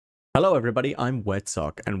Hello everybody, I'm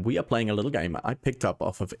Wetsock, and we are playing a little game I picked up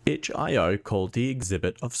off of itch.io called The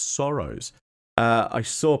Exhibit of Sorrows. I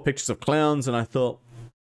saw pictures of clowns and I thought,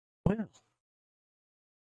 well,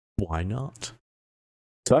 why not?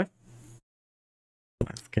 So,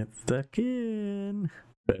 let's get stuck in.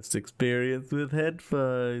 Best experience with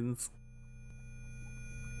headphones.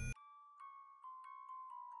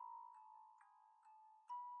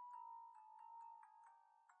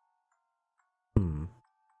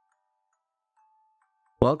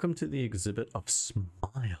 Welcome to the Exhibit of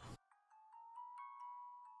Smile.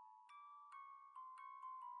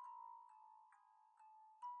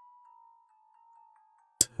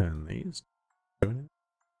 Turn these.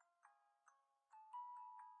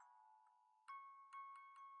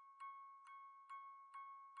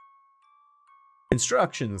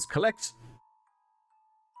 Instructions. Collect.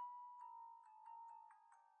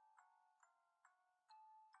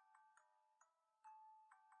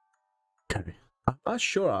 Okay. I'm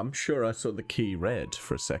sure I saw the key red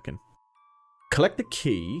for a second. Collect the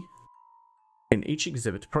key in each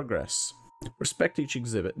exhibit to progress. Respect each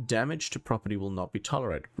exhibit. Damage to property will not be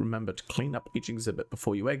tolerated. Remember to clean up each exhibit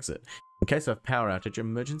before you exit. In case of power outage,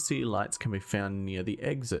 emergency lights can be found near the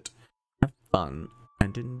exit. Have fun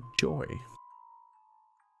and enjoy.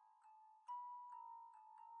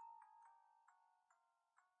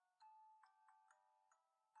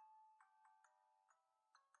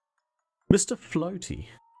 Mr. Floaty.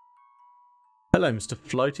 Hello, Mr.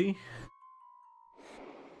 Floaty.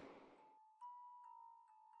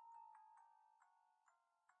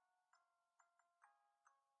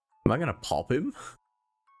 Am I gonna pop him?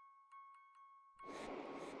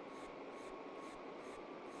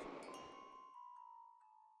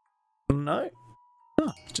 No.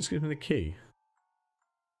 Oh, just give me the key.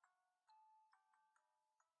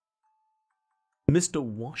 Mr.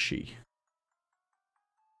 Washy.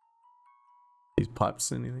 These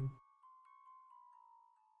pipes anything?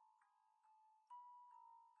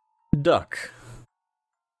 Duck.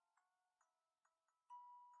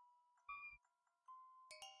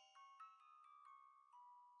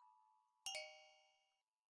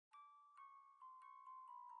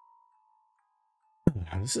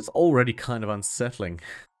 This is already kind of unsettling.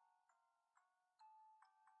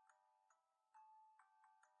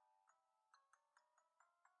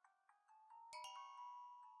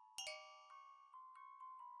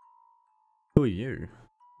 Who are you?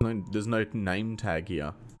 No, there's no name tag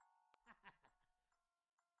here.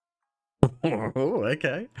 Oh,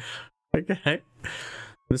 okay. Okay.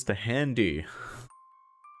 Mr. Handy.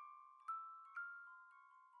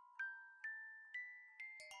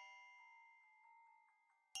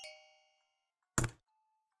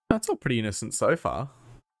 That's all pretty innocent so far.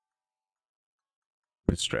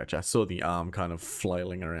 Let's stretch. I saw the arm kind of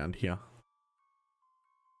flailing around here.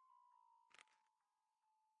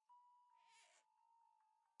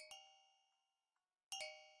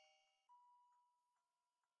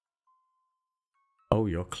 Oh,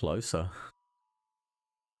 you're closer.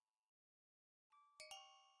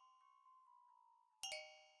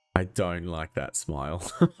 I don't like that smile.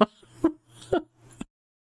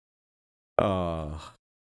 Oh,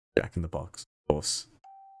 Jack in the Box, of course.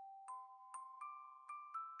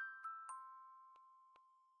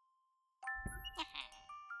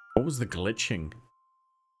 What was the glitching?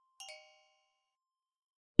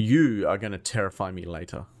 You are going to terrify me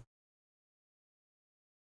later.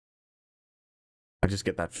 I just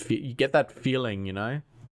get that you get that feeling, you know?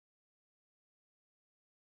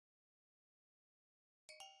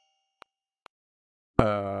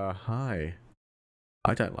 Hi.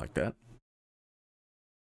 I don't like that.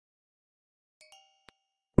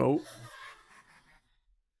 Oh.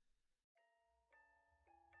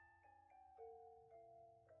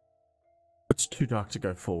 It's too dark to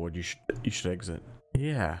go forward. You should exit.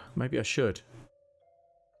 Yeah, maybe I should.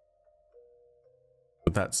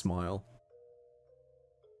 With that smile.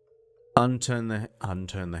 Unturn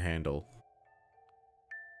the handle.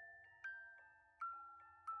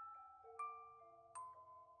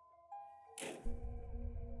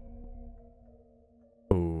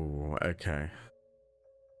 Oh, okay.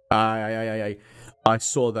 I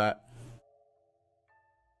saw that.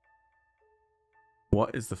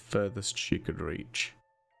 What is the furthest she could reach?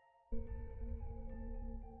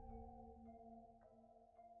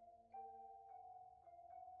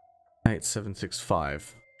 Eight, 7, 6,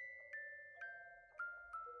 5.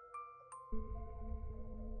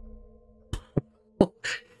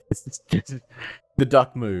 The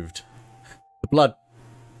duck moved. The blood.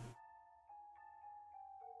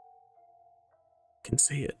 I can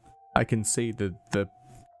see it. I can see the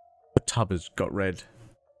tub has got red.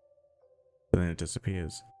 And then it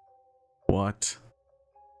disappears. What?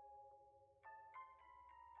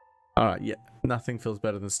 Alright, yeah. Nothing feels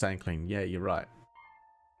better than staying clean. Yeah, you're right.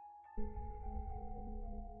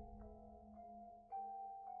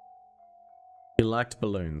 You liked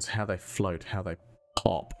balloons, how they float, how they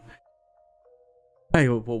pop. Hey,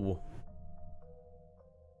 whoa, whoa, whoa.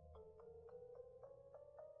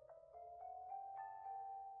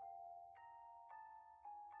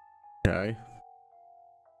 Okay.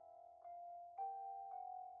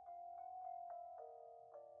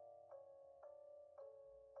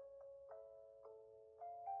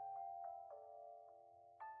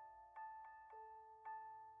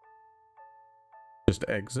 Just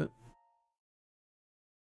exit.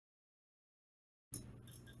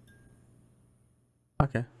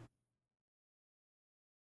 Okay.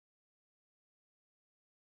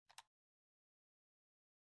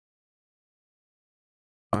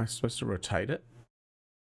 Am I supposed to rotate it?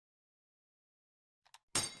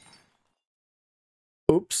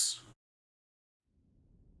 Oops.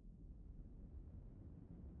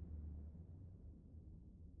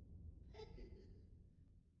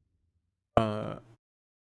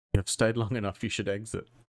 You have stayed long enough, you should exit.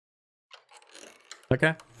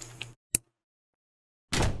 Okay.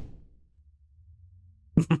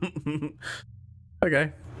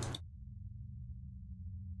 Okay.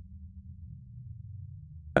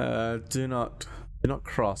 Do not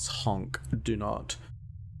cross, honk. Do not.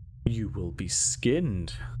 You will be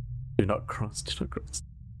skinned. Do not cross, do not cross.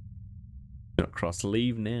 Do not cross,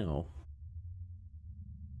 leave now.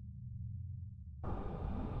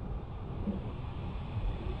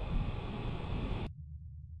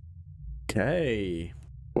 Okay.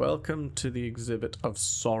 Welcome to the exhibit of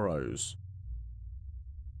sorrows.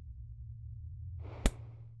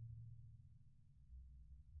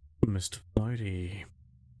 Mr. Floaty.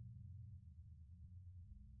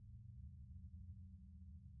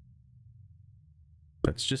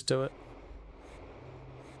 Let's just do it.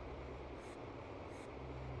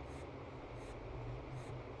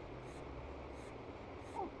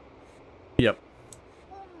 Yep.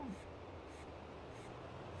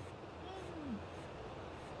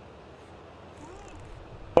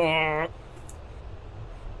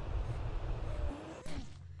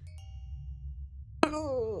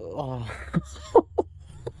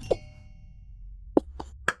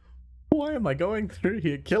 Why am I going through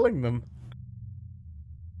here killing them?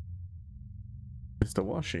 Mr.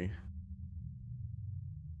 Washi.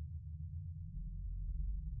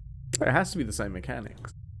 It has to be the same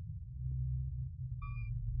mechanics.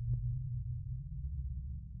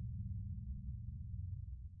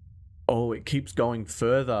 Oh, it keeps going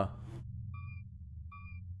further.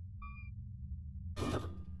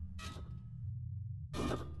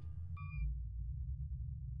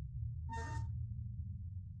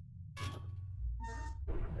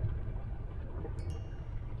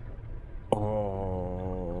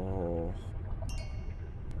 Oh.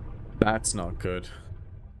 That's not good.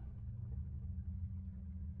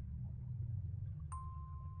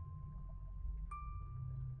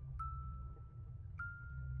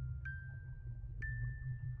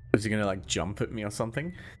 Is he gonna like jump at me or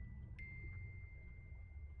something?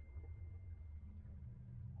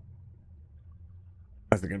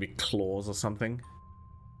 Is there gonna be claws or something?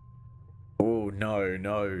 Oh no,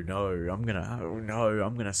 no, no. I'm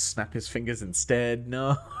gonna snap his fingers instead.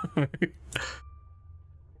 No.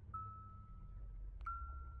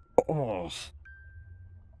 Oh.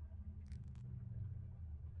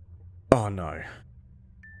 Oh no.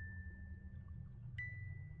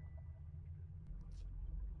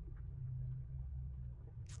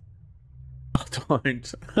 Oh,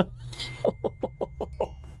 don't.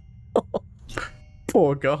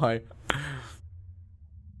 Poor guy.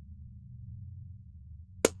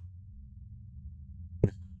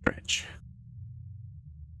 Stretch.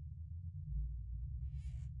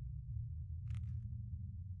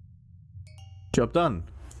 Job done.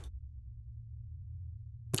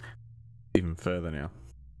 Even further now.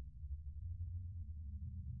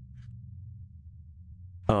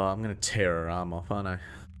 Oh, I'm gonna tear her arm off, aren't I?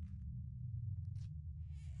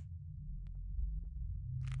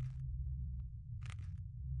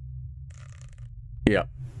 Yep.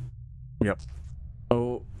 Yep.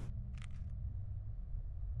 Oh.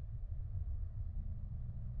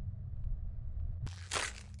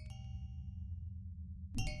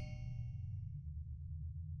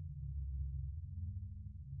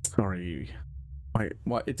 Sorry. Wait,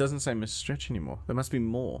 what? It doesn't say Miss Stretch anymore. There must be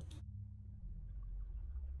more.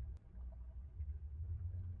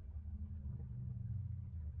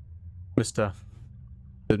 Mr.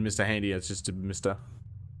 Mr. Handy, it's just a Mr.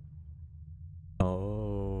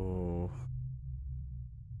 Oh.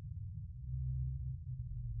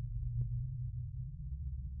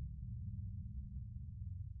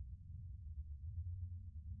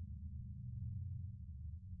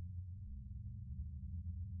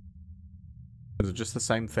 Is it just the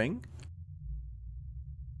same thing?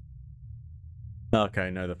 Okay,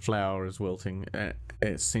 no, the flower is wilting.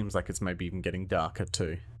 It seems like it's maybe even getting darker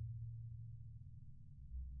too.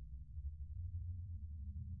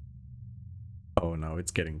 Oh no,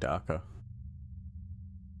 it's getting darker.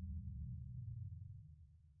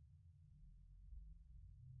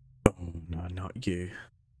 Oh no, not you.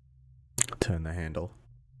 Turn the handle.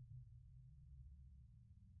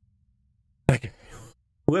 Okay.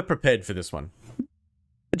 We're prepared for this one.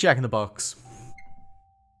 The Jack in the Box.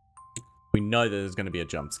 We know that there's going to be a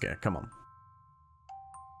jump scare. Come on.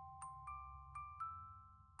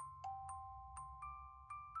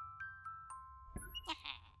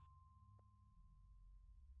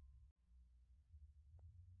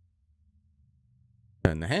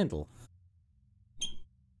 Turn the handle.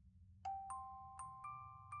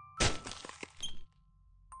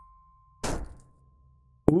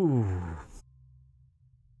 Ooh.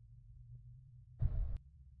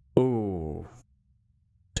 Ooh.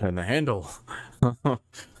 Turn the handle.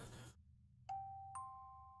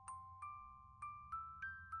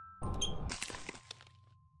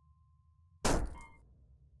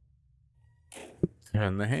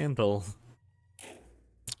 Turn the handle.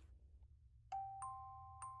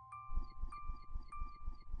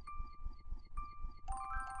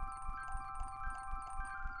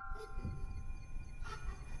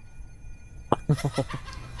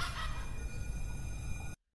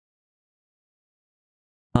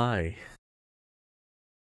 Hi.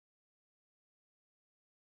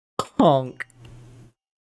 Honk.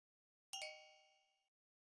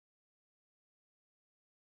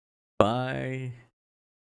 Bye.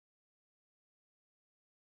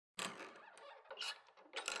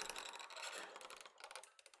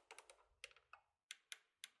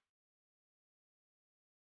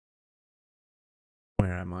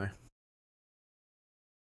 Where am I?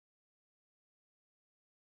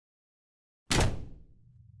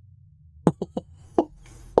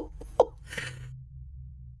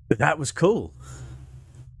 That was cool.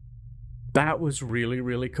 That was really,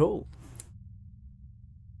 really cool.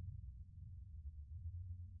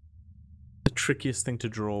 The trickiest thing to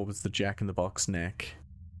draw was the Jack in the Box neck.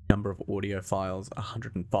 Number of audio files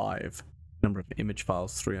 105. Number of image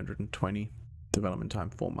files 320. Development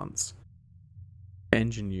time 4 months.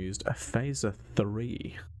 Engine used a Phaser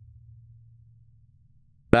 3.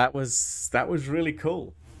 That was really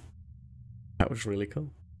cool. That was really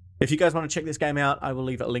cool. If you guys want to check this game out, I will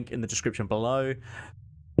leave a link in the description below.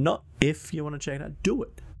 Not if you want to check it out, do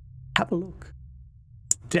it. Have a look.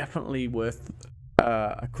 It's definitely worth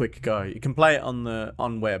a quick go. You can play it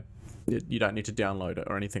on web. You don't need to download it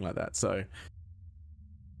or anything like that. So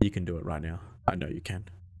you can do it right now. I know you can.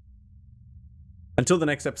 Until the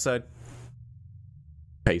next episode,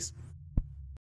 peace.